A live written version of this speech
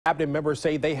Cabinet members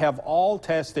say they have all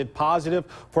tested positive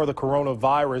for the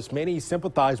coronavirus. Many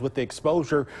sympathize with the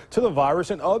exposure to the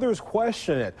virus and others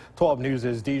question it. 12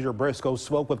 News' Deidre Briscoe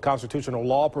spoke with constitutional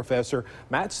law professor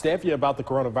Matt Steffey about the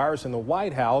coronavirus in the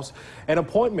White House and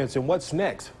appointments and what's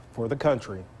next for the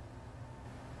country.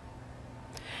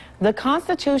 The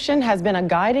Constitution has been a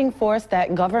guiding force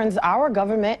that governs our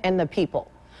government and the people.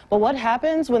 But what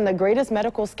happens when the greatest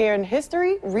medical scare in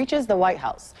history reaches the White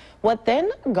House? What then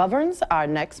governs our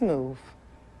next move?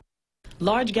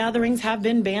 Large gatherings have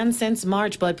been banned since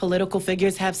March, but political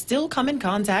figures have still come in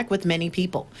contact with many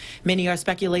people. Many are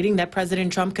speculating that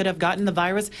President Trump could have gotten the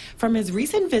virus from his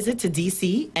recent visit to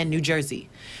D.C. and New Jersey.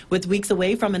 With weeks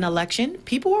away from an election,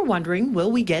 people are wondering,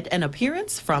 will we get an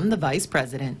appearance from the vice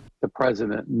president? The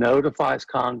president notifies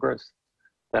Congress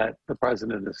that the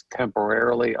president is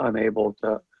temporarily unable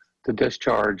to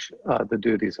discharge the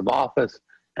duties of office,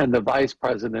 and the vice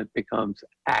president becomes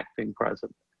acting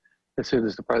president. As soon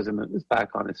as the president is back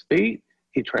on his feet,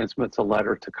 he transmits a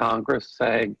letter to Congress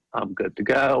saying, I'm good to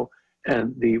go,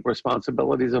 and the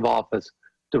responsibilities of office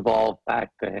devolve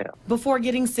back to him. Before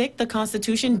getting sick, the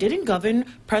Constitution didn't govern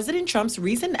President Trump's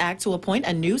recent act to appoint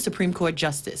a new Supreme Court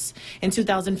justice. In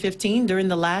 2015, during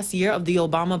the last year of the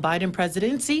Obama-Biden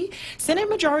presidency, Senate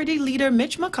Majority Leader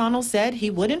Mitch McConnell said he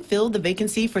wouldn't fill the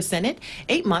vacancy for Senate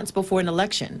 8 months before an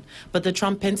election. But the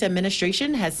Trump-Pence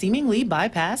administration has seemingly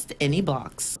bypassed any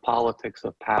blocks. Politics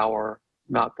of power,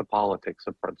 not the politics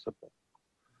of principle.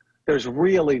 There's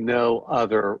really no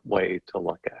other way to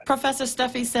look at it. Professor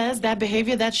Steffey says that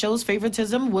behavior that shows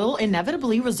favoritism will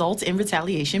inevitably result in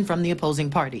retaliation from the opposing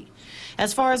party.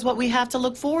 As far as what we have to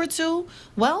look forward to,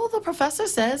 well, the professor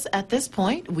says at this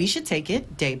point we should take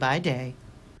it day by day.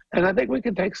 And I think we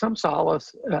can take some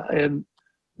solace in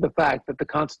the fact that the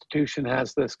Constitution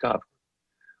has this covered.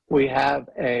 We have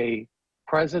a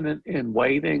president in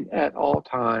waiting at all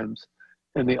times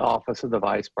in the office of the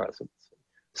vice presidency.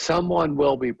 Someone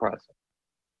will be present.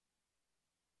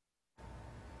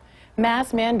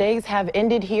 Mask mandates have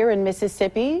ended here in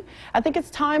Mississippi. I think it's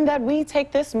time that we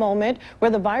take this moment where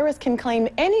the virus can claim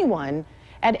anyone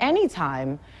at any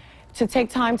time to take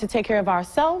care of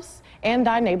ourselves and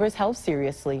our neighbors' health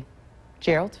seriously.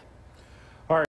 Gerald?